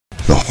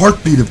The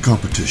heartbeat of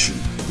competition,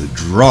 the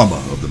drama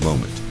of the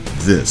moment.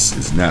 This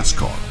is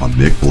NASCAR on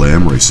Mick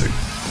Blam Racing.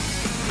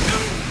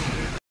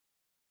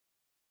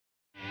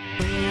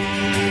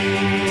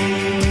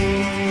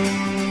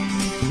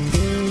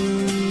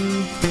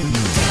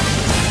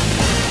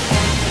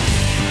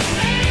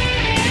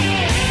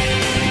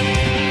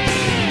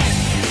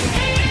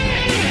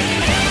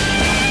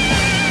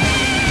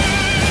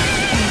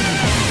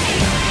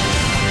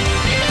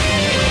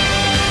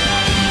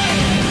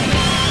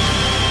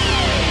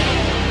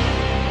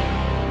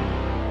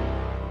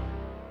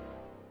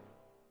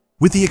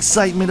 With the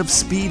excitement of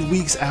Speed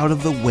Weeks out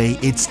of the way,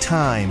 it's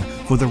time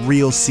for the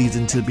real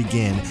season to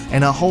begin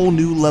and a whole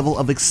new level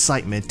of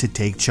excitement to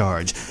take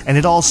charge. And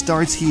it all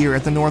starts here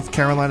at the North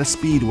Carolina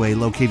Speedway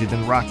located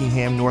in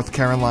Rockingham, North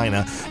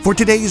Carolina for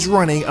today's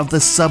running of the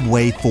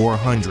Subway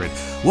 400.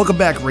 Welcome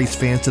back, race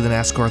fans, to the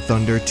NASCAR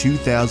Thunder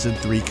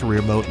 2003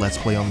 Career Mode Let's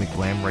Play on Mick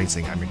Blam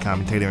Racing. I'm your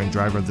commentator and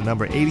driver of the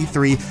number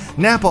 83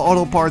 Napa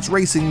Auto Parts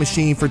Racing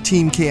Machine for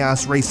Team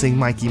KAOS Racing,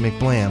 Mikey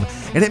McBlam.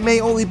 And it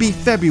may only be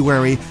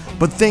February,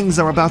 but things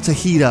are about to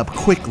heat up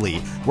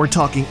quickly. We're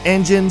talking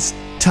engines,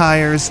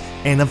 tires,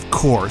 and of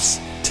course,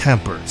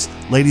 tempers.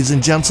 Ladies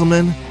and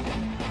gentlemen,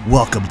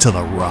 welcome to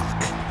the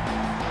Rock.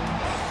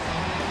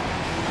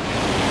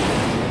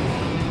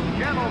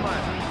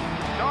 Gentlemen,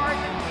 start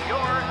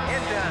your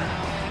engines.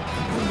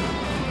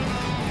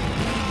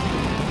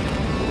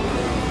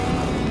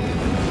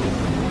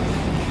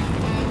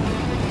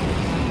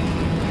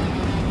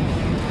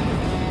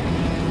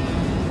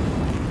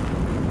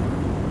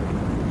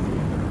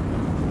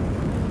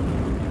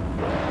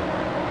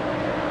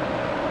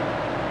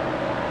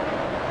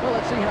 Well,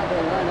 let's see how they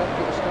line up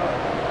for the start.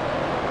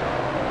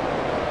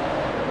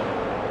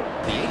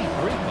 The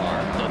 83 car,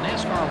 the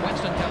NASCAR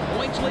Winston Cup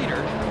points leader,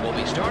 will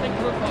be starting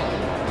for the pole.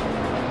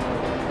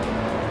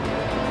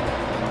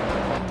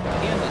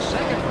 In the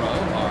second row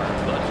are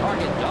the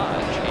Target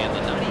Dodge and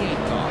the 98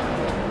 car.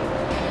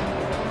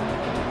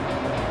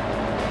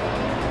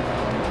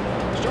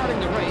 Starting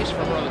the race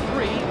from row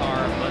 3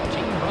 are the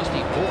Team Rusty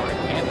Ford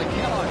and the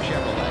KAOS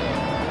Chevrolet.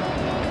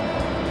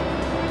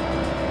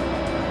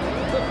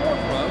 The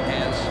fourth row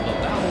has the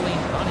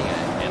Valvoline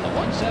Pontiac and the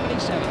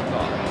 177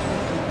 car.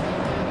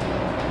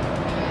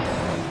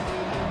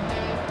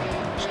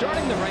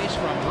 Starting the race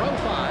from row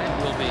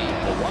 5 will be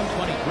the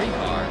 123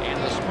 car and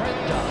the Sprint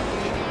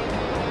Dodge.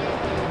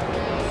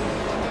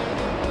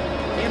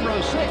 In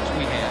row 6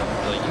 we have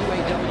the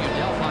UAW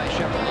Delphi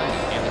Chevrolet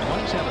and the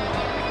 27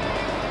 car.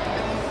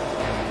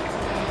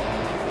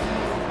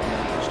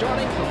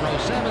 Starting from row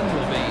 7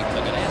 will be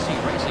the Ganassi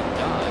Racing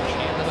Dodge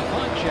and the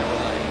DuPont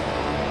Chevrolet.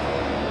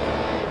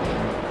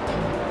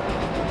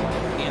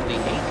 In the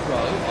 8th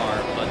row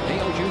are the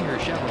Dale Jr.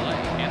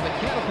 Chevrolet and the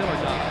Caterpillar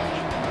Dodge.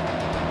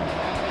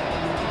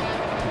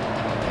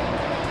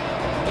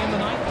 In the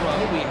 9th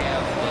row we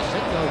have the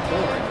Citgo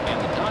Ford and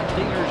the Dodge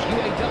Dealers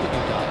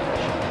UAW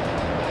Dodge.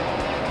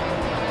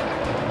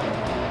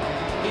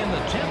 In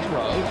the 10th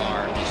row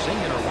are the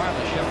Singular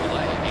Wireless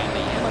Chevrolet and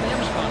the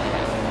M&M's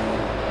Pontiac.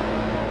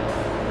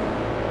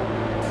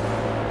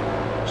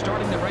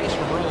 Starting the race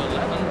from row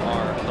 11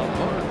 are the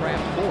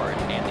Motorcraft Ford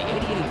and the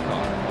 88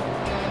 car.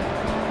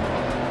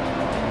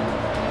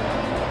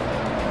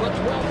 The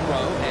 12th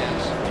row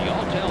has the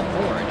Altel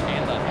Ford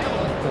and the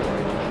Haviland Ford.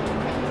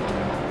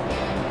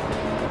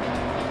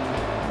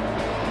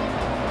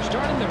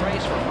 Starting the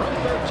race from row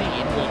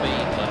 13 will be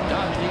the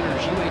Dodge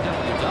Dealers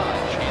UAW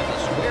Dodge and the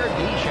Square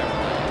D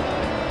Chevrolet.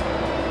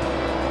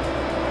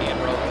 In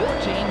row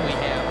 14 we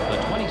have the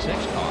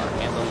 26 car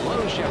and the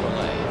Lowe's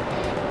Chevrolet.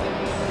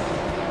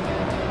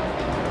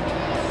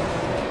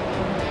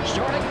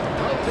 Starting from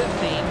row 15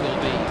 will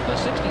be the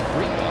 63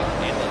 car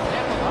and the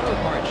Napa Auto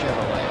Parts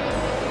Chevrolet.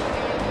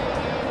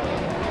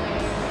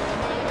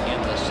 In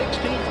the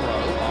 16th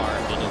row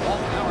are the DeWalt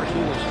Power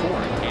Tools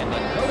Ford and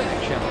the Kodak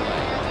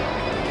Chevrolet.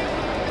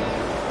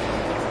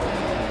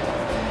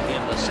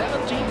 In the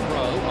 17th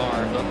row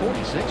are the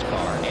 46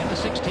 car and the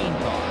 16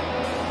 car.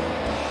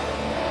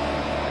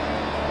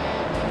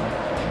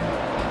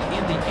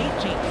 In the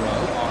 18th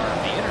row are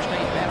the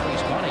Interstate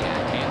Batteries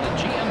Pontiac and the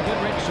GM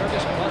Goodrich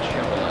Service Plus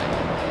Chevrolet.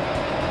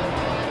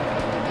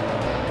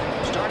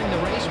 Starting the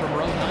race from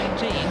row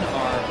 19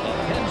 are the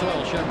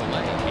Pennzoil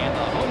Chevrolet and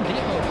the Home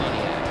Depot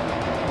Pontiac.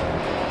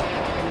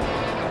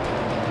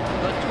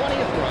 The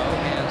 20th row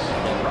has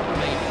the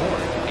Rubbermaid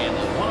Ford and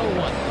the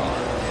 101 car.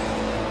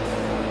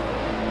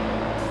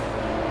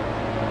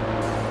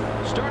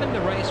 Starting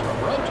the race from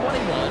row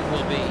 21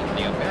 will be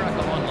the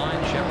America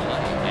Online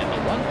Chevrolet and the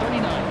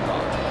 139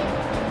 car.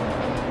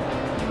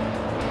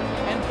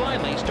 And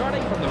finally,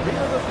 starting from the rear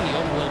of the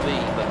field will be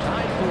the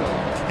Tide Ford.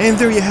 And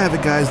there you have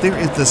it, guys. There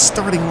is the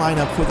starting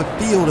lineup for the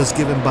field as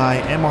given by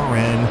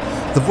MRN,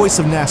 the voice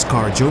of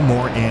NASCAR, Joe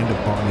Moore and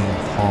Barney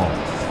Hall.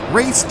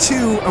 Race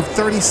 2 of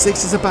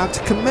 36 is about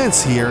to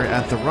commence here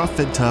at the rough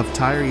and tough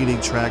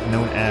tire-eating track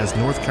known as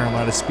North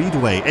Carolina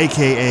Speedway,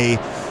 aka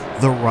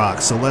The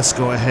Rock. So let's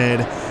go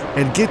ahead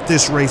and get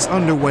this race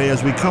underway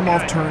as we come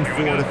off turn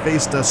 4 to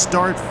face the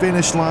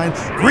start-finish line.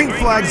 Green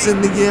flags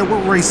in the air,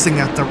 we're racing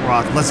at the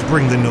rock. Let's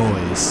bring the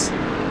noise.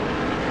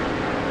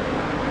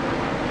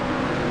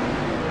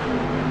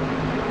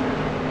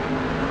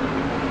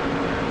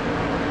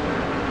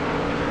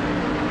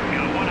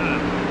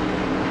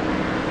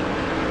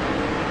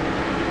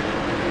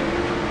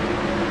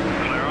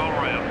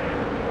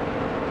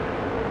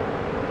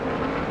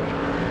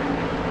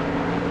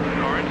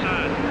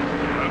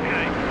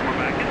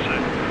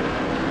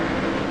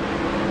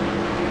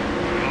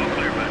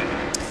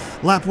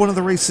 Lap 1 of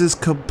the race is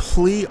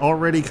complete,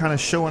 already kind of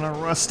showing our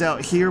rust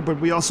out here,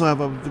 but we also have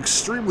an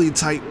extremely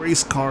tight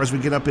race car as we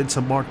get up into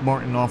Mark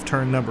Martin off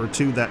turn number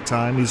 2 that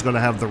time. He's going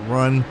to have the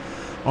run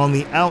on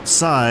the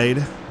outside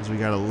as we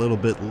got a little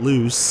bit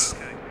loose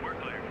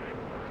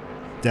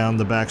down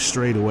the back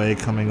straightaway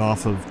coming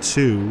off of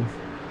 2.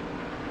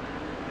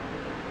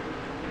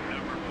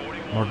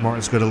 Mark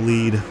Martin's going to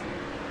lead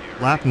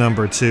lap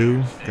number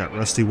 2. Got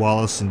Rusty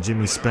Wallace and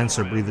Jimmy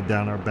Spencer breathing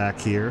down our back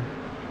here.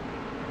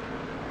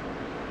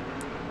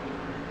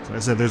 Like I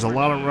said, there's a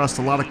lot of rust,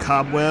 a lot of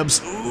cobwebs.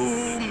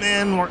 Ooh,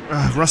 man,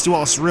 Rusty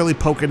Wallace really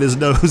poking his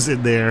nose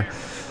in there.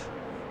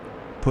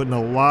 Putting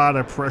a lot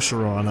of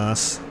pressure on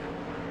us.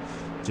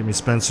 Jimmy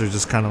Spencer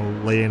just kind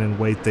of laying in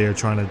wait there,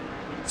 trying to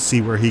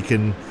see where he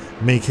can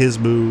make his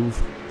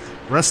move.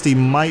 Rusty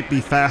might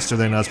be faster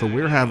than us, but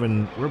we're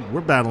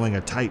battling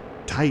a tight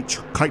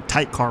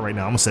car right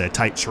now. I'm gonna say a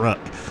tight truck.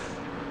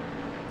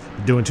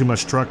 Doing too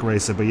much truck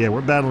racing, but yeah,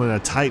 we're battling a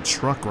tight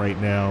truck right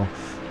now.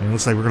 And it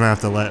looks like we're going to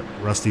have to let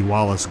Rusty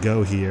Wallace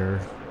go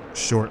here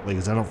shortly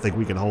because I don't think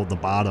we can hold the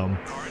bottom.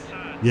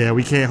 Yeah,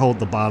 we can't hold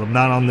the bottom.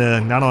 Not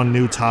on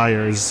new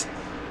tires.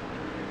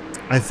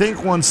 I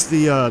think once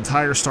the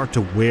tires start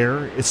to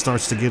wear, it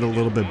starts to get a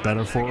little bit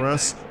better for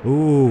us.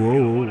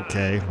 Ooh,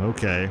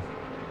 okay.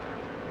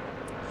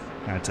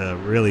 Had to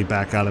really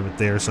back out of it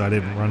there so I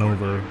didn't run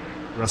over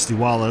Rusty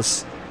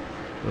Wallace.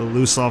 A little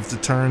loose off the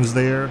turns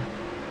there.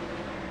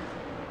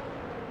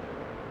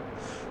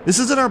 This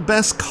isn't our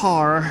best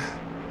car.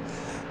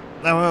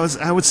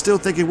 I would still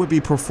think it would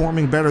be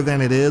performing better than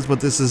it is, but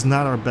this is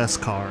not our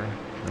best car.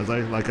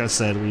 Like I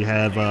said, we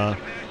have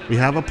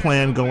a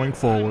plan going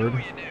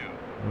forward.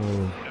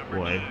 Oh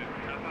boy,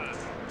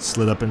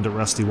 slid up into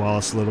Rusty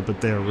Wallace a little bit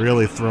there,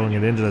 really throwing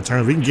it into the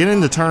turn. We can get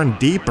in the turn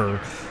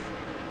deeper,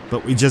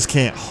 but we just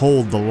can't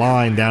hold the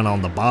line down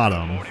on the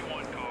bottom.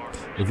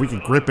 If we can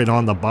grip it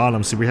on the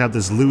bottom, see we have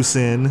this loose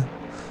in,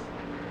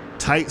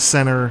 tight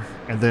center,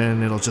 and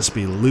then it'll just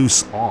be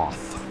loose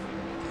off.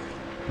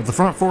 But the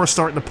front 4 is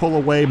starting to pull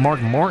away. Mark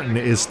Martin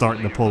is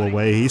starting to pull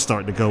away. He's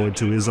starting to go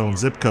into his own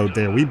zip code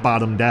there. We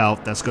bottomed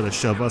out. That's going to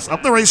shove us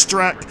up the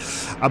racetrack.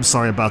 I'm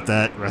sorry about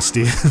that,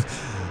 Rusty.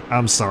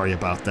 I'm sorry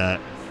about that.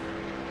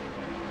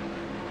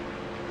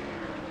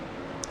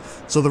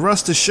 So the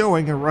rust is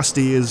showing, and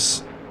Rusty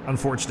is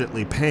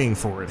unfortunately paying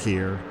for it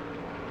here.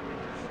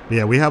 But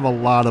yeah, we have a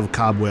lot of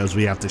cobwebs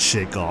we have to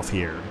shake off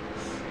here.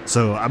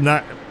 So I'm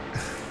not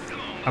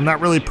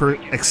really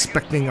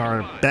expecting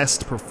our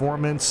best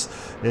performance,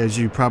 as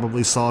you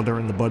probably saw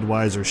during the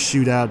Budweiser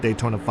Shootout,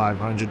 Daytona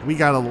 500. We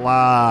got a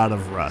lot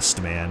of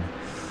rust, man.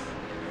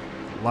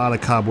 A lot of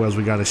cobwebs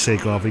we got to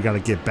shake off. We got to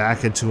get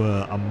back into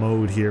a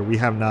mode here. We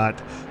have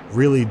not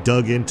really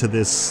dug into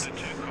this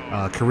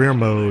career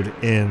mode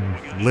in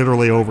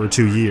literally over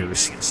 2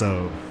 years.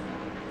 So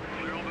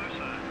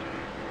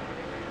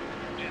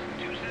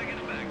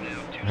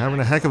we're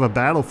having a heck of a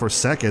battle for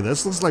second.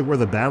 This looks like where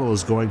the battle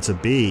is going to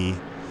be.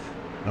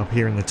 Up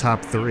here in the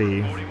top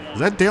 3. Is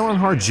that Dale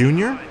Earnhardt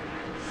Jr.?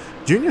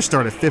 Jr.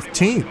 started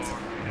 15th.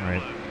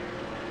 Alright.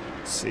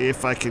 See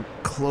if I can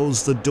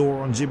close the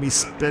door on Jimmy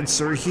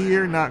Spencer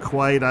here. Not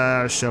quite.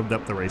 Shoved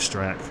up the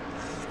racetrack.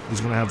 He's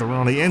going to have the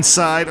run on the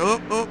inside.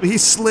 Oh, he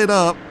slid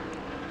up.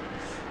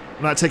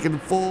 I'm not taking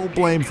full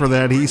blame for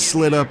that. He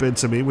slid up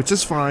into me, which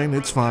is fine.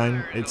 It's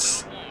fine.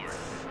 It's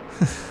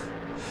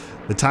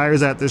the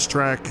tires at this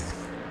track.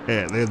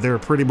 Yeah, they're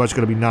pretty much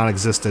going to be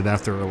non-existent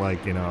after,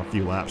 like, you know, a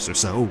few laps or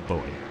so. Oh,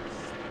 boy.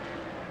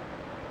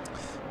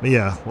 But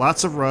yeah,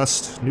 lots of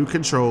rust, new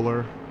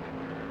controller.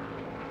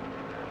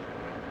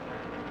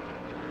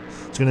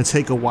 It's going to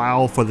take a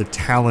while for the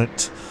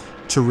talent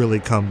to really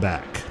come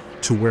back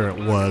to where it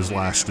was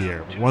last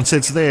year. Once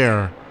it's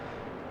there,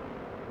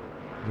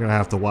 we're going to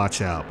have to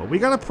watch out. But we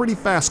got a pretty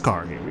fast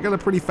car here. We got a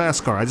pretty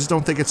fast car. I just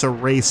don't think it's a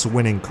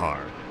race-winning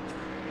car.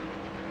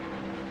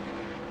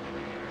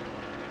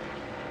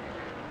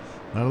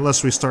 Not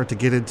unless we start to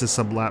get into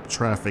some lap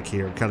traffic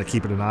here. Kind of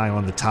keeping an eye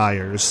on the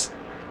tires.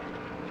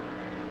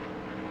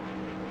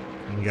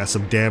 And we got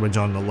some damage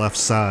on the left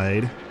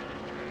side.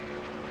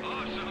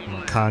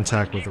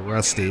 Contact with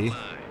Rusty.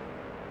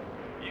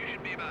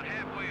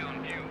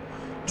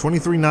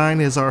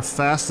 23.9 is our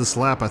fastest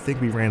lap. I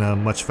think we ran a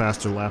much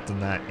faster lap than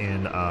that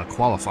in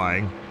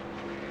qualifying.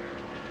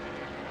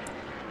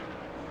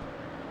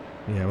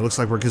 Yeah, it looks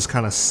like we're just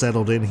kind of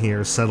settled in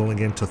here, settling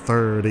into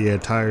third. Yeah,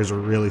 tires are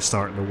really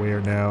starting to wear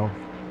now.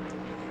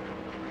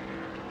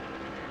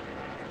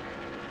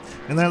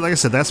 And then, like I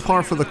said, that's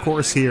par for the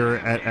course here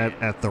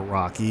at the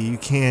Rocky. You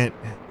can't.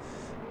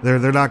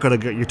 They're not going to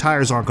go. Your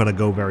tires aren't going to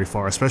go very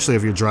far, especially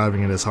if you're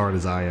driving it as hard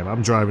as I am.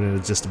 I'm driving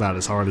it just about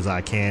as hard as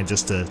I can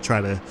just to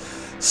try to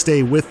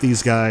stay with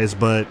these guys.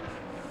 But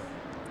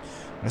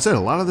like I said, a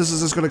lot of this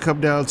is just going to come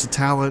down to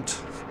talent.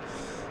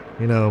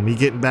 You know, me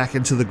getting back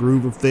into the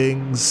groove of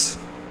things.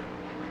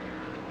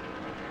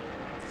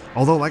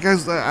 Although, like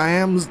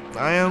I'm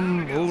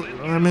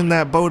in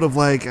that boat of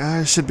like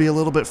I should be a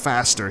little bit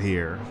faster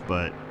here,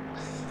 but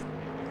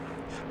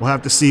we'll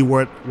have to see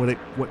what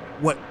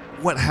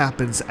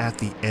happens at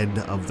the end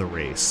of the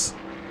race.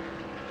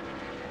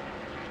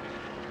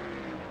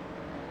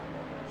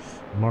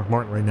 Mark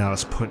Martin right now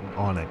is putting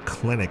on a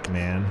clinic,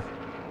 man.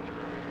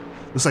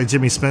 Looks like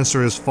Jimmy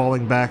Spencer is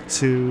falling back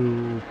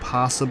to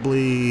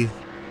possibly,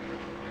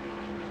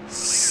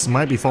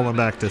 might be falling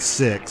back to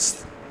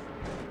 6th.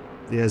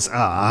 Yes,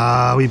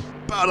 we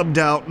bottomed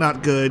out.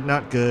 Not good,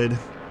 not good.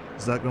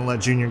 Is that going to let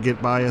Junior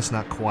get by us?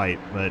 Not quite,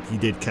 but he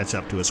did catch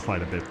up to us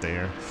quite a bit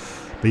there.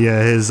 But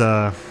yeah,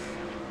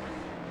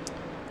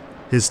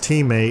 his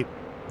teammate,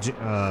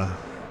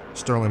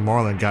 Sterling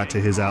Marlin, got to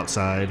his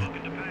outside.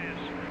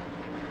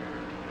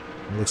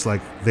 It looks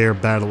like they're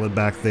battling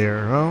back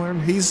there. Oh,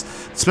 and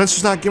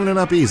Spencer's not giving it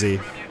up easy.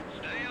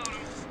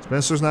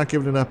 Spencer's not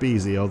giving it up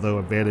easy, although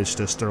advantage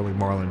to Sterling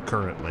Marlin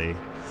currently.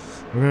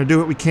 We're going to do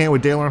what we can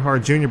with Dale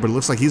Earnhardt Jr., but it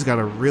looks like he's got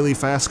a really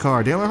fast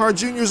car. Dale Earnhardt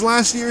Jr. is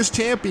last year's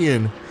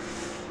champion.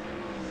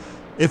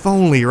 If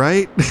only,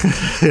 right?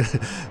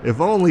 If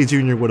only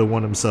Junior would have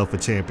won himself a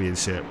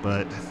championship,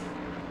 but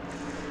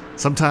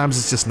sometimes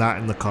it's just not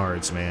in the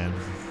cards, man.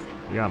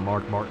 We got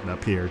Mark Martin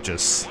up here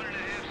just,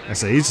 like I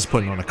say, he's just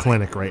putting on a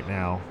clinic right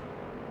now.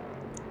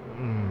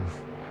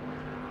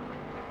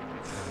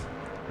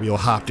 Wheel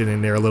hopped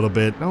in there a little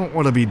bit. Don't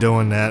want to be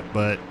doing that,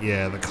 but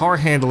yeah, the car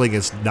handling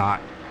is not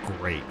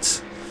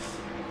great.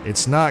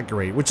 It's not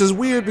great, which is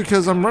weird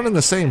because I'm running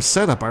the same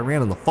setup I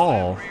ran in the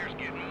fall.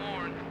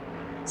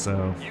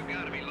 So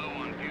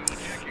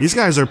these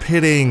guys are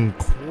pitting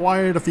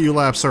quite a few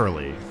laps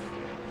early.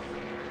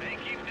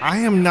 I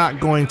am not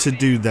going to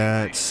do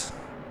that.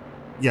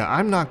 Yeah,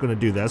 I'm not going to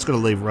do that. It's going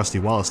to leave Rusty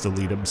Wallace to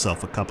lead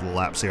himself a couple of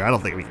laps here. I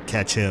don't think we can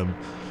catch him.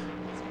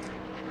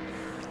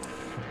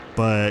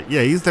 But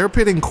yeah, they're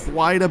pitting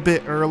quite a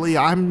bit early.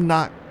 I'm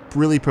not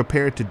really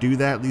prepared to do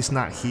that, at least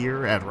not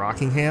here at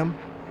Rockingham.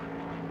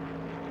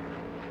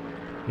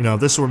 You know,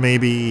 if this were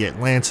maybe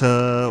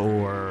Atlanta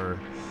or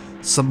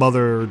some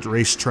other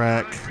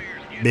racetrack,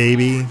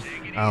 maybe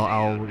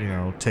I'll you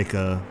know, take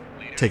and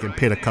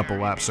pit a couple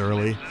laps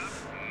early.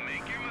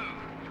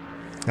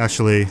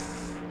 Actually,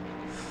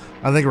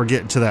 I think we're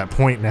getting to that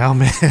point now,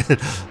 man.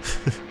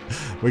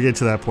 We're getting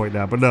to that point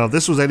now. But no, if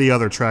this was any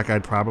other track,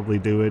 I'd probably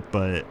do it.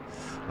 But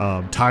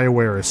tire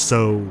wear is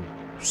so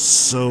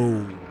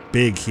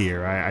big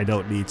here. I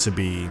don't need to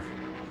be.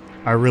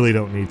 I really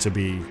don't need to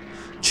be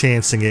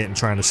chancing it and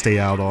trying to stay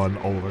out on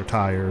older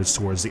tires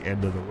towards the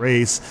end of the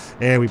race.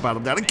 And we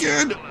bottomed out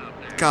again.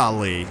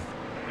 Golly.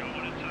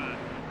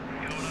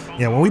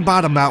 Yeah, when we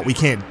bottom out, we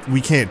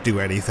can't do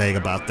anything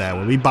about that.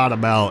 When we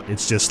bottom out,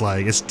 it's just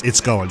like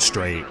it's going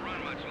straight.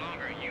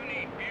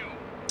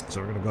 So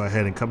we're gonna go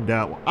ahead and come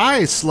down. Well,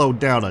 I slowed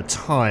down a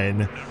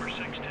ton,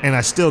 and I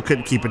still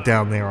couldn't keep it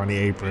down there on the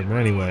apron. But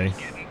anyway,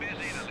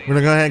 we're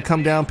gonna go ahead and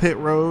come down pit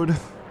road.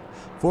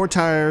 4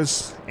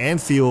 tires and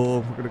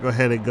fuel. We're gonna go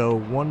ahead and go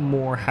one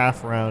more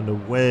half round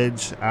of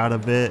wedge out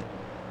of it,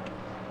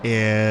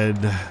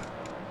 and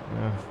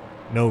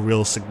no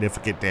real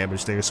significant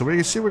damage there. So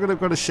we're gonna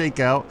go to shake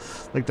out.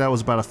 Like that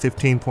was about a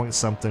 15-point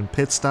something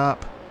pit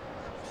stop.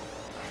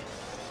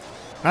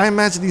 I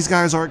imagine these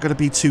guys aren't going to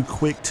be too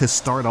quick to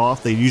start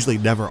off. They usually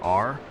never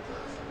are.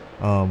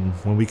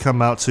 When we come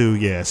out to,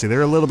 yeah, see,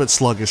 they're a little bit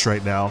sluggish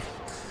right now.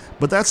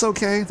 But that's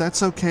okay.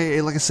 That's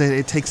okay. Like I said,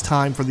 it takes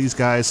time for these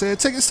guys.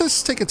 It's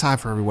just taking time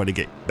for everyone to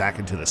get back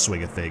into the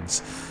swing of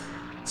things.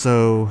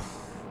 So,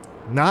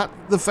 not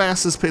the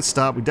fastest pit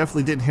stop. We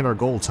definitely didn't hit our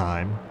goal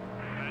time.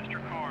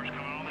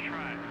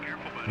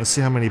 Let's see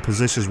how many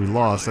positions we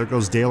lost. There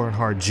goes Dale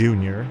Earnhardt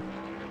Jr.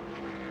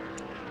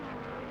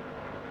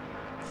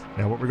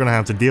 Now what we're going to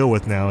have to deal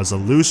with now is a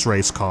loose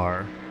race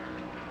car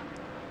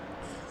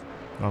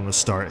on the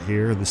start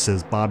here. This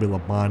is Bobby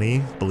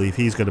Labonte. I believe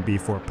he's going to be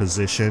for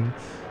position.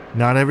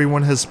 Not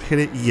everyone has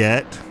pitted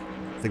yet.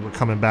 I think we're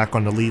coming back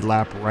on the lead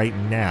lap right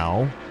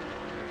now.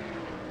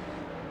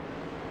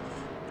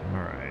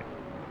 Alright.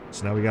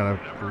 So now we got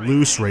a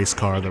loose race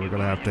car that we're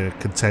going to have to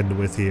contend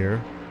with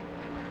here.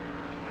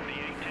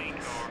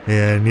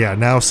 And yeah,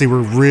 now see,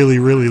 we're really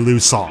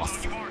loose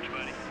off.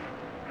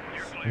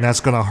 And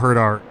that's going to hurt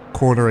our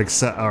quarter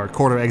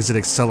exit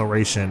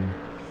acceleration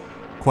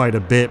quite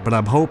a bit, but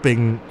I'm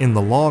hoping in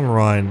the long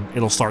run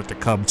it'll start to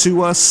come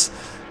to us,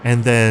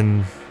 and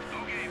then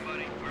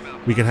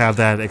we can have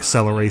that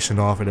acceleration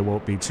off and it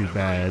won't be too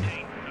bad.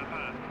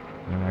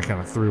 And I kind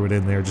of threw it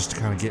in there just to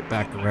kind of get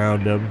back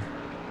around them.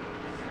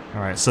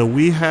 Alright, so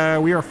we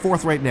are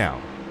 4th right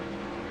now.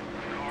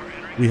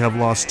 We have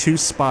lost 2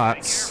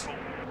 spots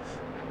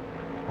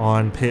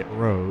on pit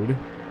road.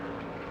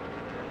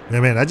 Yeah,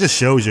 man, that just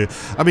shows you.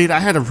 I mean, I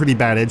had a pretty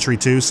bad entry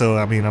too, so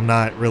I mean, I'm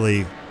not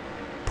really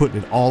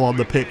putting it all on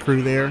the pit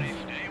crew there.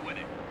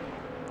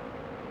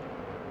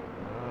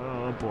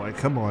 Oh boy,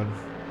 come on.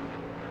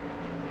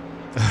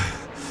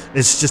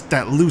 It's just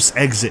that loose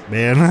exit,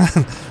 man.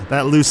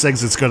 That loose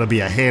exit's gonna be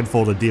a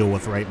handful to deal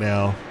with right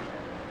now.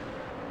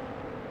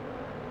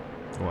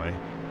 Boy.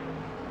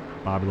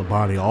 Bobby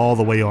Labonte all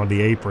the way on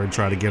the apron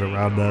trying to get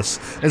around us.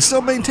 And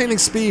still maintaining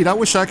speed. I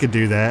wish I could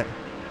do that.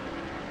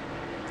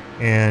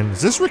 And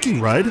is this Ricky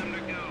Rudd?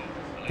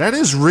 That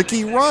is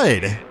Ricky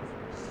Rudd.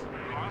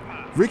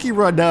 Ricky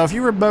Rudd. Now, if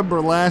you remember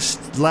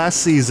last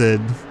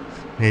season,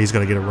 yeah, he's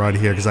gonna get a run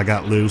here because I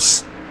got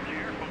loose.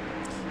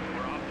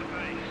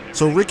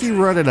 So Ricky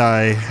Rudd and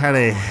I had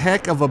a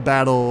heck of a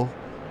battle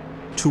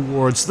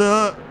towards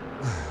the.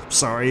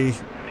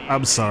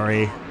 I'm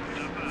sorry.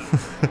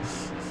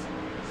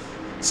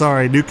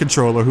 Sorry, new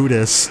controller. Who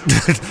dis?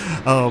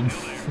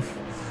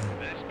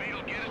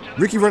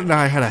 Ricky Rudd and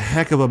I had a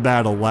heck of a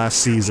battle last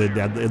season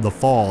in the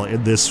fall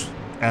at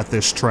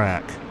this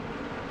track.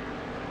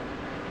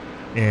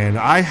 And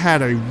I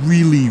had a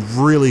really,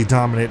 really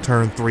dominant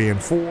turn 3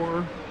 and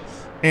 4.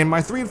 And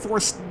my 3 and 4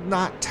 is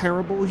not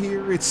terrible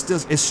here. It's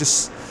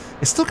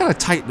still kind of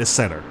tight in the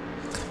center.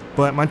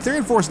 But my 3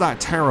 and 4 is not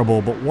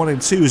terrible, but 1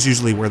 and 2 is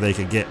usually where they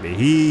could get me.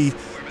 He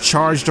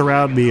charged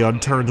around me on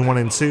turns 1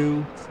 and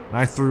 2. And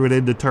I threw it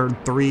into turn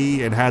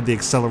 3 and had the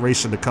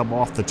acceleration to come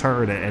off the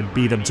turn and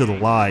beat him to the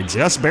line.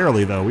 Just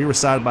barely, though. We were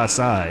side by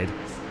side.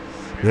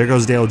 There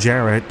goes Dale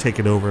Jarrett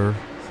taking over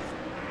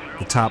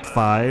the top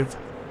 5.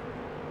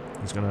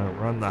 He's going to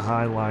run the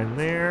high line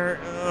there.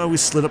 We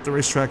slid up the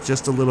racetrack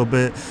just a little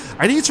bit.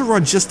 I need to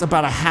run just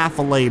about a half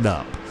a lane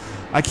up.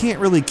 I can't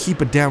really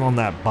keep it down on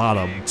that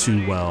bottom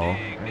too well.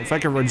 If I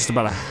could run just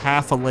about a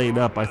half a lane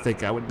up, I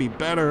think I would be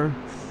better.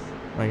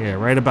 Like, yeah,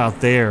 right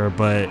about there,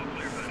 but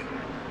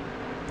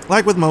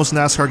like with most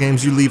NASCAR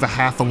games, you leave a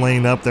half a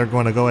lane up, they're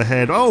going to go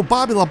ahead. Oh,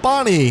 Bobby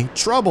Labonte,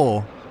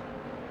 trouble.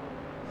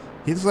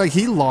 He looks like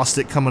he lost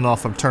it coming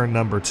off of turn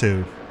number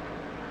 2.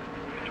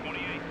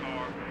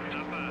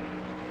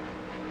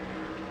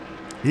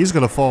 He's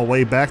going to fall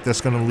way back. That's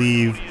going to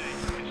leave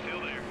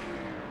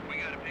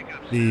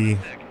the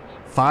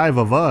 5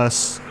 of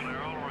us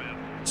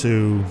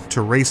to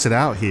race it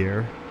out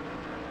here.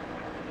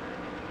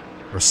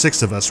 Or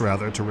 6 of us,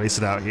 rather, to race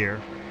it out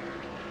here.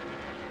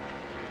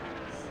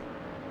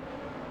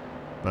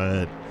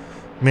 But,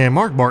 man,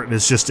 Mark Martin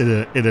is just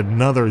in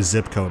another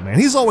zip code, man.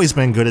 He's always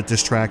been good at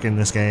this track in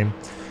this game.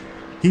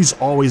 He's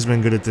always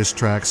been good at this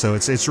track, so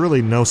it's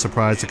really no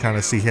surprise to kind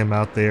of see him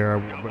out there.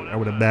 I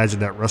would imagine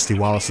that Rusty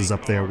Wallace is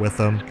up there with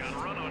him.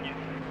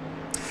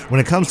 When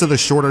it comes to the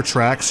shorter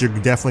tracks, you're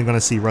definitely going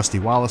to see Rusty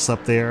Wallace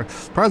up there.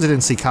 Surprised I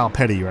didn't see Kyle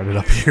Petty running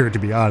up here, to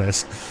be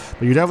honest.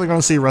 But you're definitely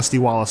going to see Rusty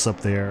Wallace up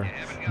there.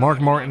 Mark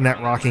Martin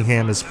at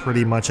Rockingham is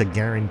pretty much a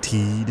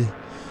guaranteed,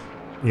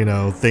 you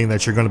know, thing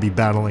that you're going to be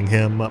battling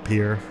him up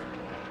here.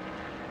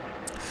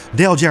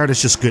 Dale Jarrett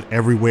is just good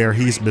everywhere.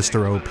 He's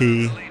Mr.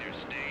 OP.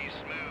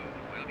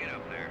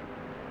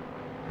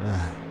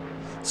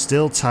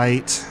 Still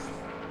tight.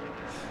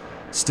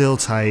 Still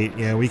tight.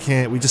 Yeah, we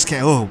just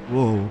can't.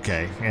 Oh,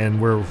 okay. And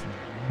we're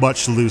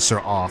much looser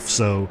off.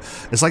 So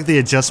it's like the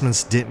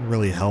adjustments didn't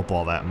really help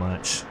all that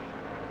much.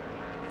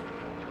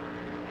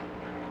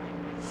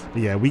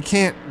 But yeah,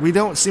 we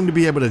don't seem to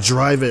be able to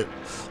drive it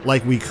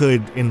like we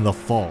could in the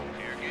fall.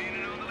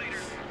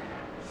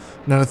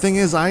 Now the thing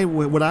is,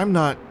 what I'm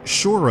not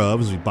sure of,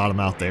 as we bottom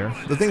out there,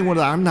 what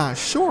I'm not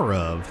sure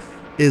of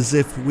is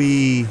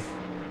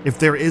if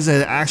there is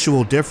an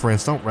actual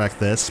difference. Don't wreck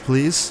this,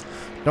 please.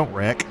 Don't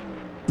wreck.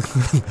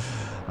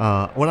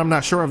 What I'm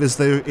not sure of is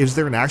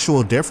there an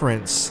actual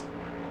difference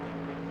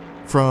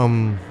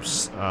from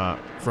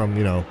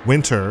you know,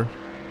 winter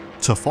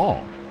to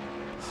fall.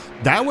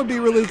 That would be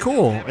really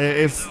cool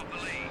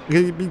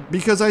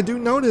because I do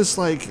notice,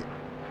 like,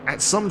 at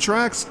some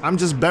tracks I'm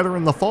just better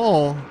in the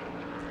fall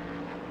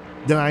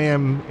than I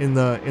am in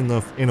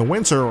the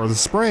winter or the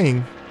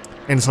spring,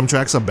 and some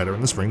tracks I'm better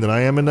in the spring than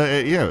I am in the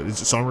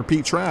it's on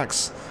repeat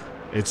tracks.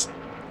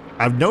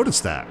 I've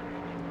noticed that.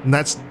 And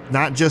that's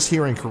not just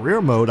here in career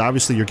mode.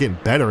 Obviously, you're getting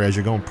better as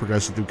you're going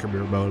progressing through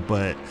career mode,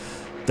 but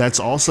that's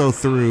also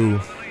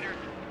through.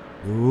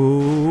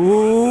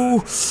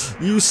 Ooh,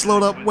 you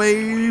slowed up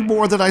way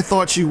more than I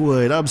thought you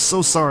would. I'm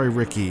so sorry,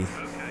 Ricky.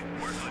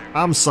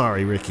 I'm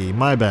sorry, Ricky.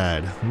 My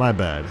bad. My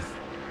bad.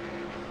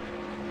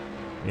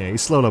 Yeah, he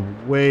slowed up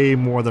way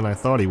more than I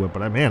thought he would,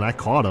 but man, I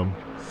caught him.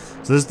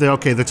 So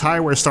okay, the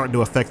tire wear is starting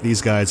to affect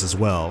these guys as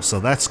well, so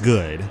that's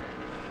good.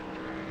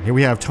 Here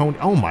we have Tony.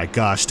 Oh my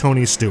gosh,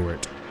 Tony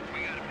Stewart.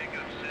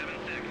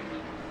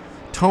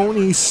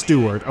 Tony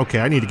Stewart. Okay,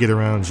 I need to get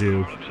around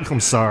you. I'm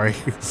sorry.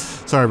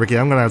 Sorry, Ricky.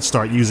 I'm going to have to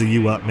start using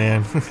you up,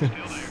 man.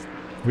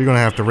 We're going to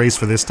have to race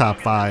for this top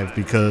 5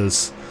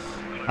 because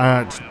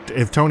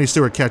if Tony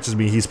Stewart catches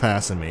me, he's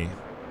passing me.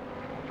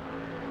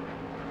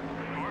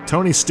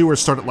 Tony Stewart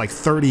started like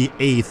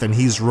 38th, and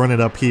he's running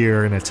up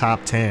here in a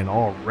top 10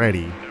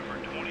 already.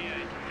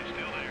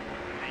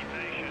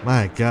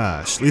 My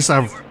gosh.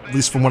 At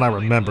least from what I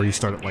remember, you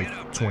start at like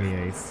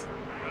 28th.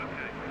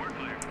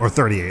 Or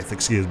 38th,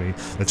 excuse me.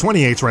 The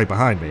 28th's right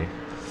behind me.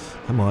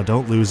 Come on,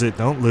 don't lose it.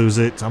 Don't lose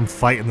it. I'm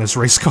fighting this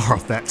race car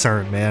off that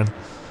turn, man.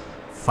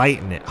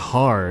 Fighting it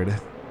hard.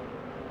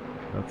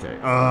 Okay.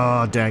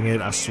 Oh, dang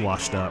it. I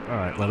swashed up.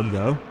 Alright, let him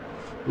go.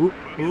 Oop,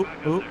 oop,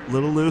 oop.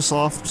 Little loose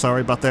off.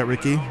 Sorry about that,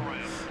 Ricky.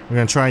 We're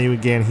going to try you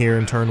again here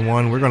in turn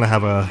 1. We're going to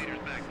have a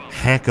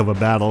heck of a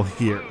battle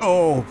here.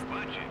 Oh!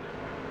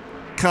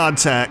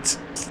 Contact.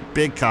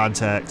 Big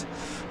contact.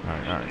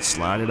 Alright.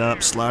 Slide it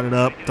up. Slide it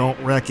up. Don't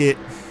wreck it.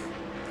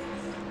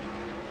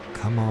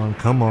 Come on.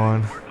 Come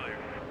on.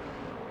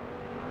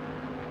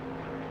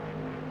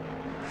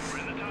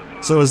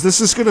 So is this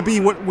just going to be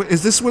what?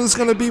 Is this what it's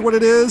going to be? What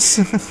it is?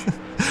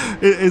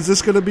 Is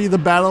this going to be the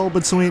battle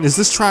between? Is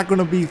this track going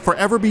to be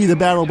forever be the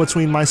battle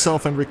between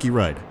myself and Ricky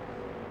Rudd?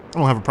 I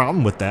don't have a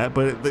problem with that,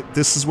 but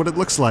this is what it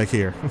looks like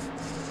here.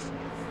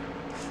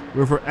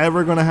 We're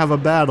forever going to have a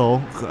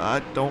battle.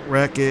 God, don't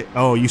wreck it.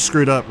 Oh, you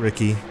screwed up,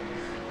 Ricky.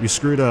 You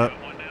screwed up.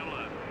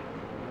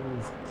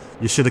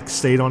 You should have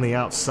stayed on the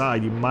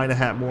outside. You might have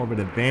had more of an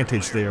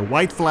advantage there.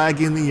 White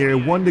flag in the air.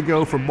 1 to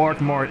go for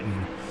Mark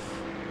Martin.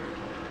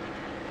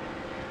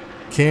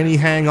 Can he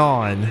hang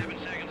on?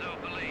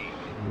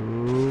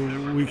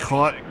 Ooh, we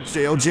caught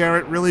Dale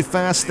Jarrett really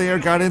fast there.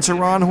 Got into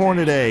Ron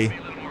Hornaday.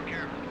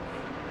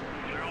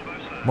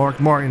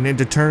 Mark Martin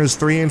into turns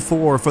 3 and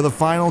 4 for the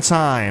final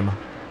time.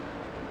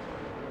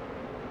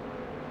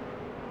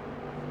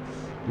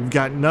 We've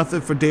got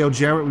nothing for Dale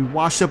Jarrett. We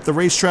washed up the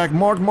racetrack.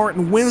 Mark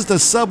Martin wins the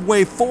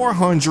Subway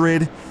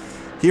 400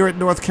 here at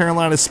North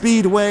Carolina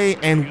Speedway,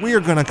 and we're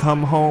going to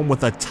come home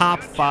with a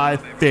top 5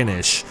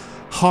 finish.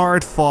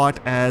 Hard fought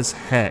as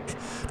heck.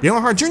 Dale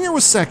Earnhardt Jr.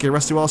 was second,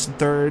 Rusty Wallace in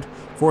third,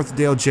 fourth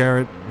Dale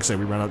Jarrett. Like I said,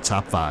 we run out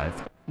top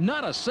 5.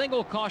 Not a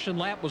single caution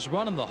lap was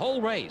run in the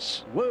whole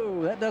race.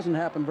 Whoa, that doesn't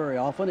happen very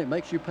often. It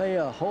makes you pay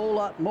a whole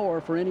lot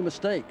more for any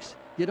mistakes.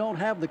 You don't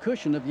have the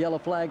cushion of yellow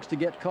flags to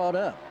get caught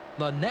up.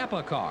 The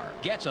Napa car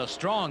gets a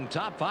strong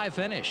top 5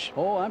 finish.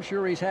 Oh, I'm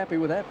sure he's happy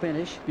with that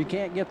finish. If you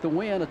can't get the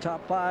win, a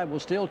top 5 will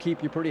still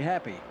keep you pretty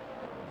happy.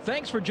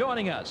 Thanks for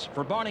joining us.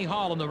 For Barney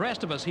Hall and the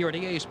rest of us here at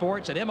EA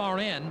Sports at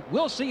MRN,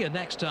 we'll see you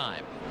next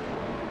time.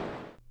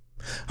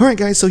 Alright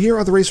guys, so here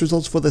are the race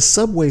results for the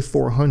Subway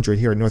 400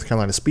 here at North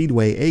Carolina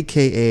Speedway,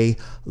 aka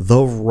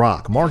The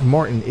Rock. Mark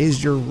Martin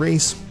is your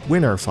race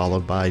winner,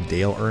 followed by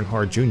Dale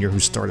Earnhardt Jr., who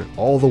started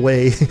all the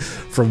way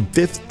from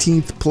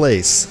 15th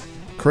place.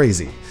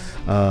 Crazy.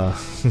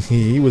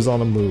 He was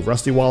on a move.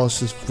 Rusty Wallace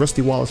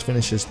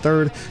finishes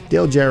 3rd,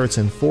 Dale Jarrett's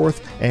in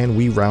 4th, and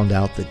we round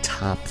out the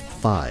top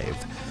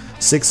 5.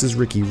 6th is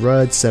Ricky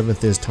Rudd,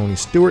 7th is Tony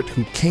Stewart,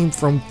 who came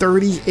from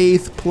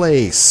 38th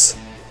place,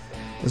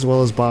 as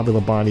well as Bobby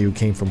Labonte, who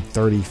came from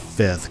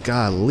 35th.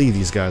 Golly,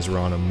 these guys are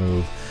on a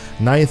move.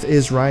 9th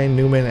is Ryan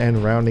Newman,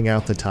 and rounding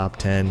out the top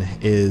 10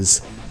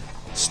 is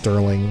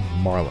Sterling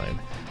Marlin.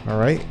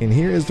 Alright, and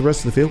here is the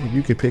rest of the field where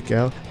you could pick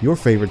out your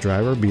favorite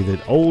driver, be it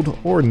old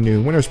or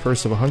new. Winner's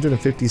purse of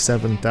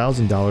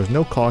 $157,000,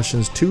 no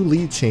cautions, 2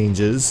 lead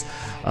changes,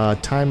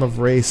 time of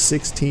race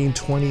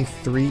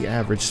 16:23,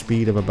 average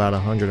speed of about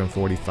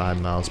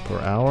 145 miles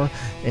per hour,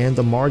 and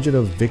the margin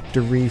of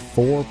victory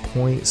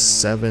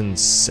 4.7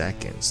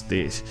 seconds.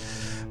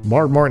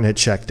 Mark Martin had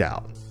checked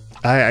out.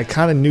 I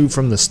kind of knew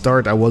from the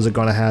start I wasn't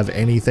going to have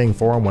anything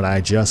for him when I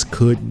just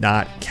could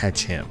not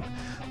catch him.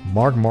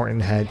 Mark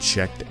Martin had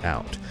checked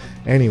out.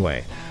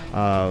 Anyway,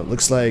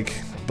 looks like,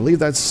 I believe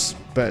that's,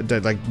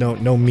 like,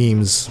 no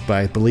memes, but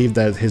I believe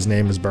that his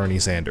name is Bernie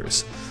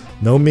Sanders.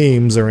 No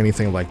memes or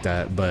anything like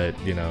that, but,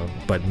 you know,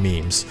 but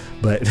memes.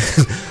 But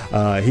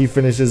he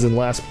finishes in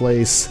last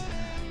place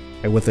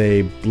with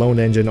a blown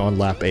engine on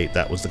lap 8.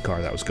 That was the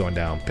car that was going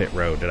down pit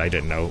road, and I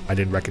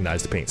didn't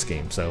recognize the paint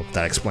scheme, so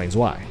that explains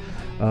why.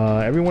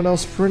 Everyone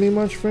else pretty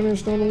much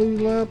finished on the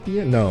lead lap?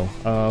 Yeah, no.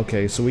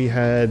 Okay, so we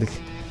had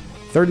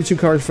 32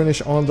 cars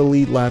finish on the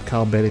lead lap,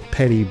 Kyle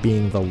Petty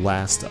being the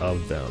last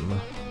of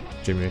them.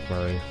 Jimmy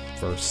McMurray,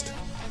 first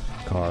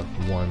car,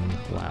 1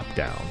 lap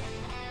down.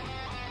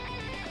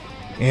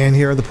 And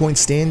here are the point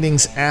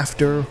standings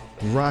after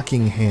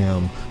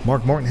Rockingham.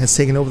 Mark Martin has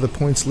taken over the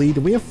points lead.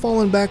 We have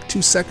fallen back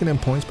to second in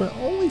points, but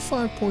only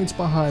 5 points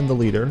behind the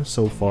leader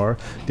so far.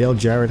 Dale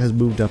Jarrett has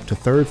moved up to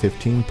third,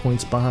 15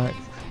 points behind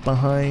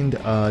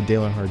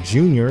Dale Earnhardt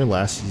Jr.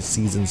 Last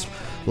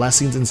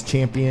season's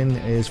champion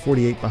is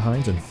 48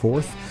 behind in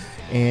 4th,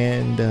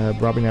 and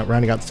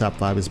rounding out the top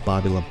 5 is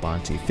Bobby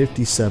Labonte,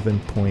 57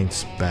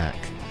 points back.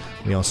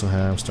 We also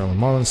have Sterling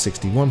Marlin,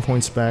 61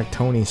 points back.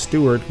 Tony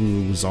Stewart,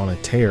 who's on a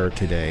tear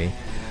today,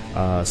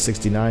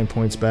 69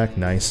 points back,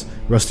 nice.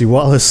 Rusty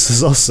Wallace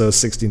is also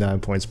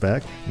 69 points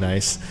back,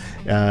 nice.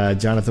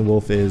 Jonathan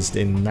Wolf is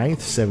in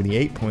 9th,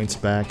 78 points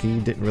back. He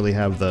didn't really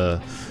have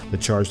the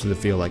charge to the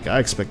field like I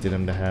expected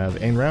him to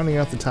have. And rounding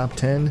out the top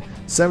 10,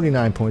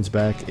 79 points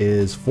back,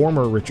 is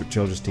former Richard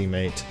Childress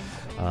teammate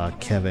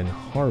Kevin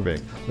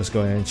Harvick. Let's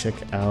go ahead and check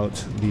out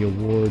the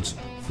awards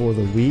for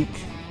the week.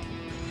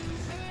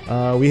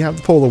 We have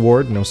the pole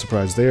award, no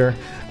surprise there.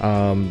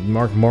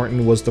 Mark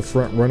Martin was the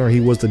front runner. He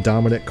was the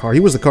dominant car. He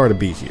was the car to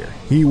beat here.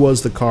 He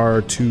was the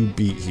car to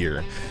beat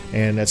here.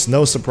 And that's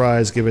no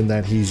surprise given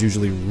that he's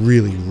usually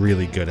really,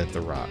 really good at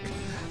the rock.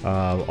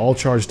 All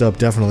charged up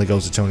definitely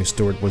goes to Tony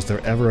Stewart. Was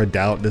there ever a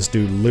doubt? This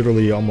dude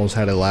literally almost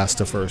had a last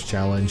to first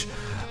challenge.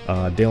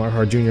 Dale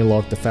Earnhardt Jr.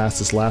 logged the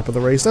fastest lap of the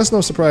race. That's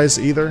no surprise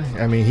either.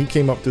 I mean, he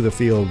came up through the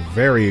field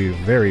very,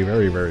 very,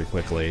 very, very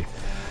quickly.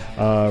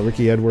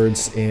 Ricky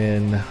Edwards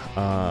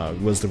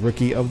was the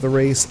rookie of the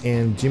race,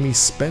 and Jimmy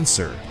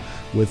Spencer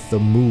with the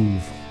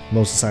move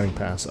most exciting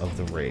pass of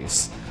the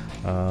race.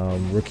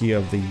 Rookie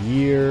of the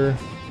year,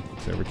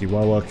 so Ricky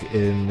Wawak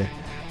in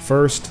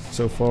first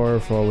so far,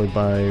 followed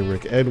by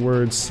Rick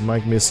Edwards,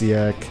 Mike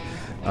Misiak.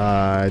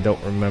 I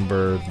don't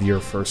remember your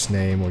first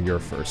name or your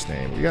first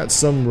name. We got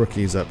some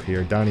rookies up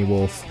here. Donnie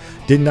Wolf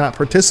did not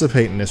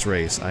participate in this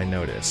race, I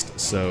noticed,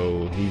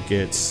 so he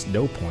gets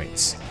no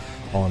points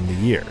on the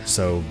year.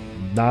 So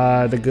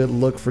not a good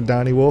look for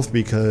Donnie Wolf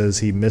because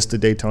he missed the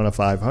Daytona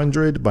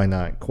 500 by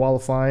not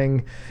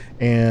qualifying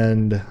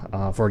and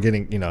for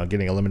getting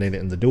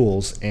eliminated in the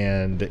duels,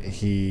 and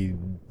he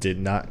did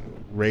not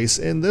race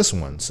in this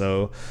one.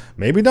 So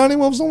maybe Donnie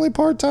Wolf's only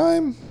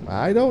part-time.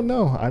 I don't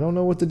know. I don't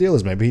know what the deal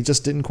is. Maybe he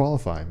just didn't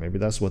qualify. Maybe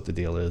that's what the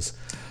deal is.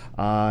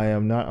 I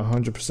am not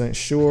 100%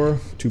 sure.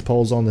 2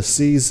 poles on the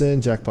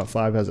season. Jackpot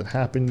 5 hasn't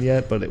happened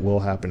yet, but it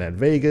will happen at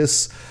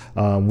Vegas.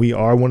 We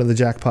are one of the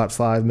Jackpot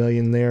 5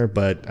 million there,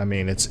 but I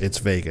mean it's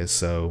Vegas,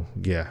 so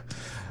yeah.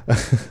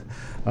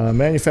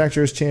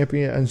 Manufacturers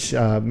Championship.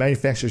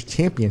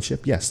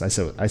 Yes, I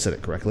said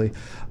it correctly.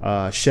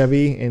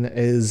 Chevy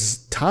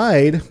is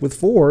tied with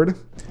Ford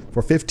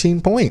for 15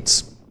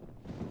 points.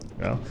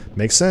 Well,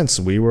 makes sense.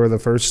 We were the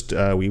first.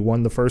 We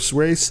won the first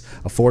race.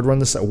 Ford won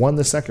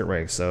the second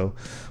race. So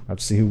we'll have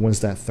to see who wins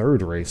that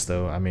third race,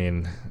 though. I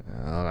mean,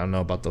 I don't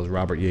know about those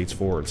Robert Yates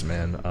Fords,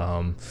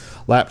 man.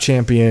 Lap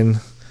champion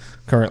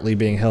currently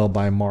being held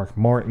by Mark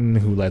Martin,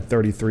 who led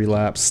 33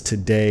 laps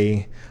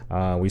today.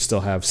 We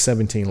still have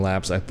 17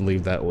 laps. I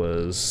believe that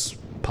was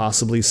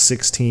possibly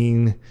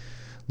 16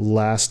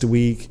 last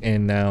week,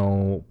 and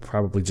now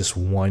probably just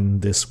 1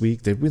 this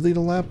week. Did we lead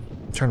a lap?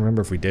 I'm trying to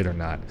remember if we did or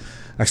not.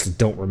 I actually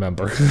don't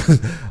remember.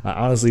 I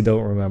honestly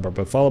don't remember.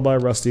 But followed by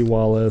Rusty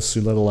Wallace,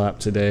 who led a lap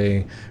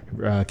today.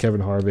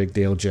 Kevin Harvick,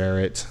 Dale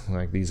Jarrett.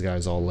 Like, these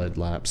guys all led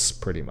laps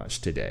pretty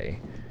much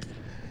today.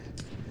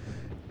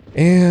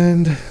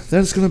 And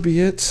that's going to be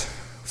it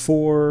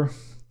for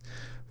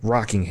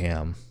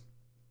Rockingham.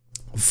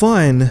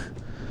 Fun,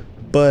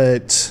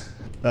 but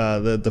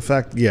the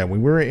fact, yeah,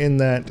 when we were in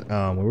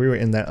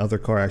that other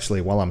car,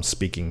 actually, while I'm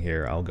speaking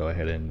here, I'll go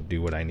ahead and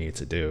do what I need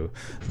to do.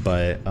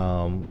 But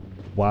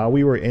while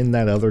we were in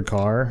that other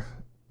car,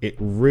 it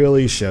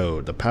really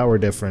showed, the power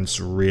difference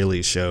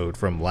really showed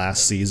from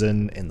last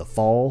season in the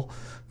fall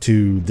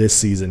to this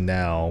season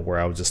now, where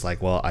I was just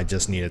like, well, I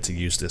just needed to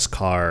use this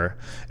car,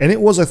 and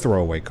it was a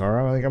throwaway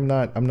car. Like, I'm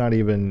not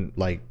even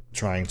like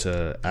trying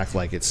to act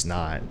like it's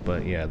not,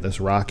 but yeah, this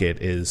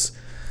Rocket is,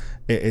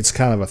 it's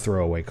kind of a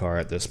throwaway car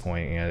at this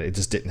point, and it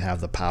just didn't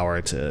have the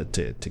power to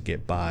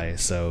get by.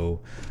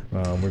 So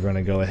we're going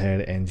to go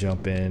ahead and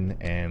jump in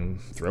and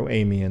throw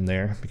Amy in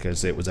there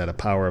because it was at a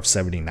power of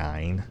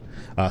 79.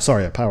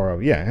 Sorry, a power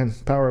of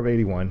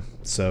 81.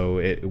 So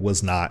it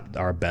was not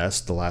our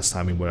best. The last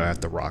time we were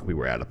at the Rock, we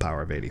were at a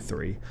power of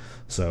 83.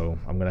 So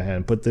I'm going to head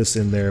and put this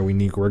in there.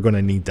 We're going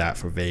to need that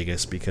for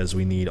Vegas because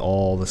we need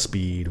all the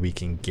speed we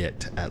can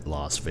get at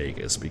Las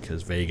Vegas,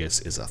 because Vegas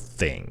is a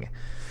thing.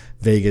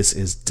 Vegas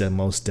is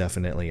most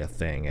definitely a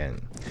thing,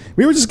 and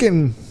we were just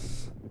getting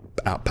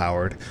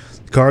outpowered.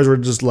 Cars were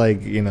just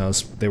like, you know,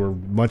 they were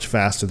much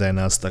faster than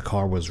us. The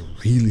car was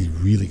really,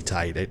 really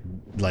tight. It,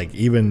 like,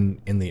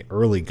 even in the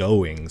early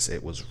goings,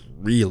 it was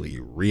really,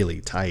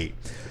 really tight.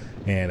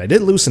 And I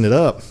did loosen it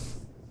up,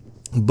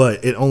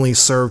 but it only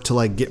served to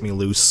like get me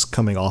loose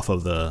coming off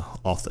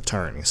the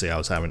turn. You see, I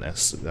was having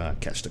to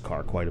catch the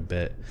car quite a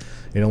bit.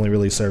 It only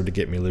really served to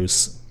get me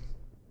loose,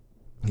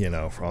 you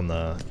know, from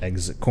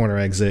the corner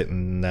exit,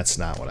 and that's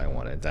not what I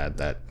wanted.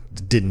 That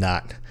did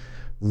not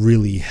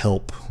really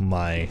help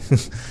my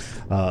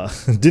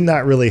did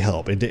not really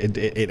help.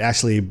 It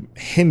actually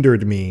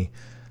hindered me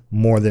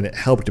more than it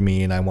helped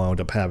me, and I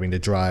wound up having to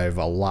drive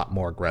a lot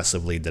more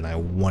aggressively than I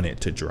wanted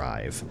to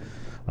drive,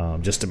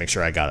 just to make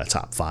sure I got a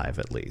top 5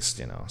 at least,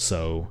 you know.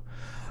 So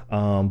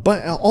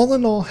but all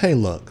in all, hey,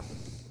 look,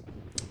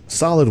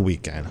 solid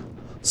weekend,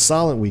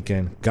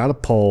 got a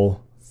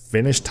pole,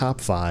 finished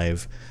top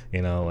 5.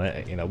 You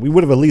know, we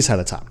would have at least had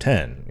a top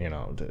 10, you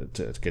know,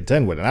 to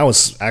contend with. And I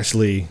was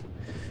actually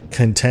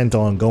content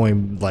on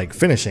going, like,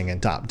 finishing in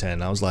top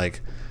 10. I was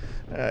like,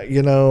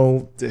 you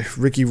know,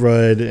 Ricky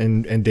Rudd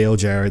and Dale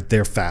Jarrett,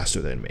 they're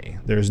faster than me.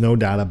 There's no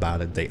doubt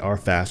about it. They are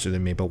faster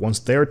than me. But once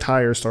their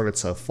tires started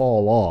to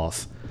fall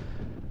off,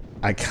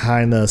 I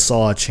kind of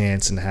saw a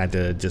chance and had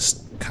to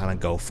just kind of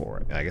go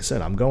for it. Like I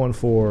said, I'm going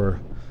for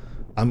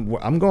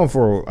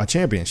a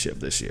championship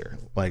this year.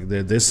 Like,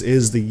 this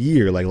is the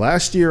year. Like,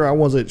 last year I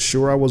wasn't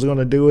sure I was going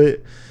to do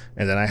it,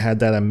 and then I had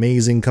that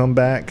amazing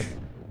comeback,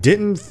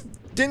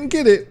 Didn't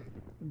get it,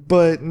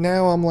 but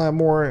now I'm like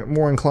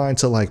more inclined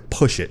to like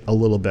push it a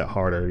little bit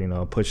harder, you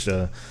know, push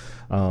the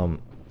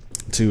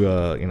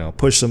you know,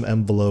 push some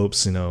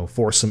envelopes, you know,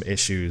 force some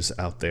issues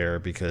out there,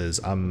 because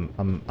I'm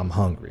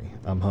hungry.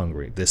 I'm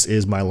hungry. This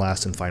is my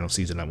last and final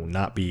season. I will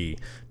not be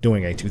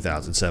doing a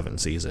 2007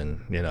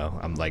 season. You know,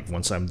 I'm like,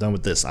 once I'm done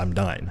with this, I'm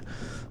done.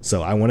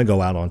 So I want to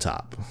go out on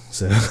top.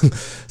 So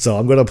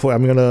I'm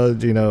gonna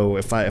you know,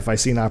 if I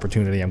see an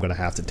opportunity, I'm gonna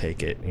have to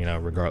take it, you know,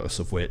 regardless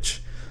of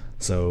which.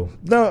 So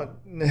no,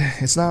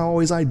 it's not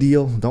always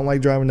ideal. Don't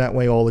like driving that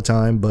way all the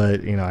time,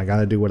 but you know, I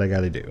gotta do what I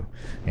gotta do.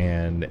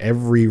 And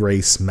every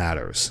race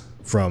matters,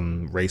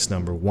 from race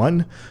number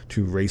 1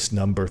 to race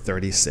number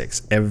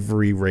 36.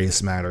 Every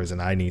race matters,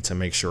 and I need to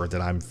make sure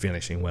that I'm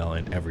finishing well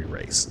in every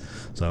race.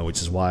 So,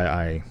 which is why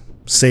I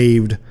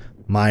saved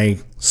my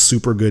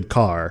super good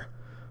car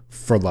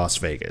for Las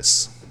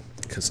Vegas,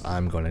 because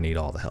I'm gonna need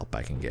all the help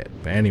I can get.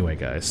 But anyway,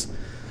 guys,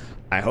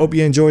 I hope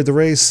you enjoyed the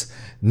race.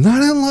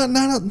 Not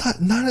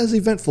as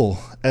eventful,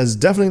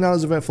 definitely not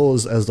as eventful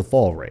as the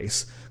fall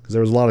race, because there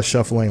was a lot of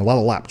shuffling, a lot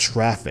of lap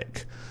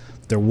traffic.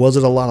 There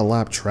wasn't a lot of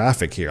lap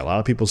traffic here. A lot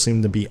of people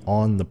seemed to be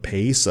on the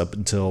pace up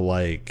until,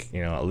 like,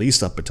 you know, at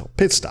least up until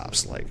pit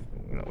stops. Like,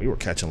 you know, we were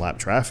catching lap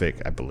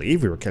traffic. I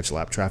believe we were catching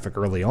lap traffic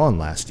early on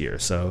last year.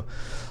 So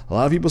a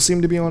lot of people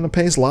seem to be on the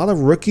pace. A lot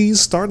of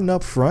rookies starting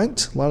up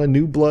front. A lot of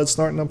new blood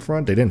starting up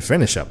front. They didn't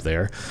finish up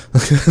there.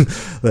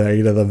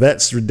 You know, the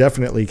vets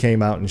definitely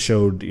came out and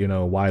showed, you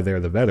know, why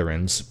they're the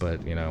veterans,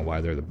 but, you know, why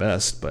they're the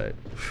best. But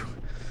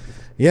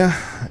yeah.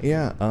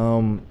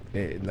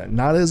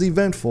 Not as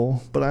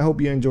eventful, but I hope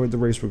you enjoyed the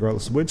race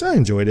regardless of which. I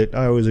enjoyed it.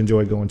 I always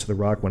enjoyed going to the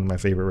Rock, one of my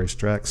favorite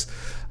racetracks.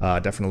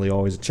 Definitely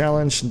always a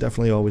challenge, and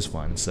definitely always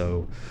fun.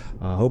 So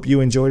hope you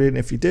enjoyed it, and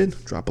if you did,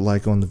 drop a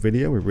like on the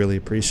video. We really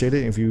appreciate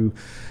it. If you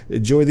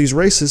enjoy these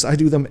races, I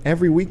do them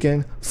every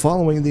weekend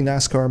following the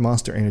NASCAR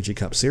Monster Energy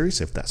Cup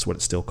Series, if that's what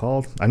it's still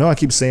called. I know I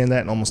keep saying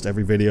that in almost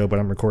every video, but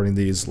I'm recording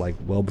these like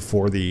well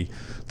before the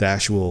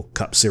actual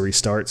Cup Series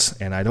starts,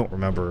 and I don't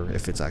remember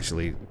if it's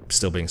actually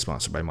still being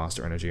sponsored by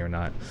Monster Energy or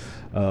not.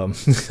 And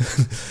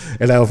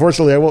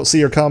unfortunately, I won't see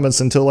your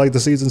comments until like the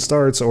season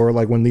starts, or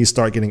like when these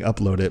start getting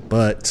uploaded,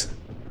 but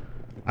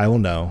I will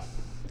know,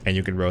 and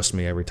you can roast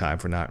me every time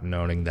for not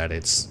knowing that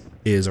it's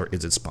or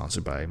isn't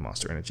sponsored by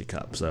Monster Energy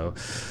Cup. So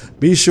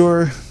be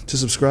sure to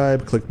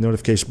subscribe, click the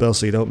notification bell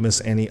so you don't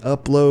miss any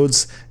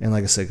uploads. And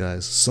like I said,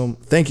 guys, so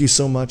thank you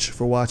so much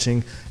for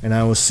watching, and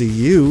I will see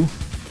you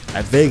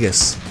at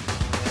Vegas.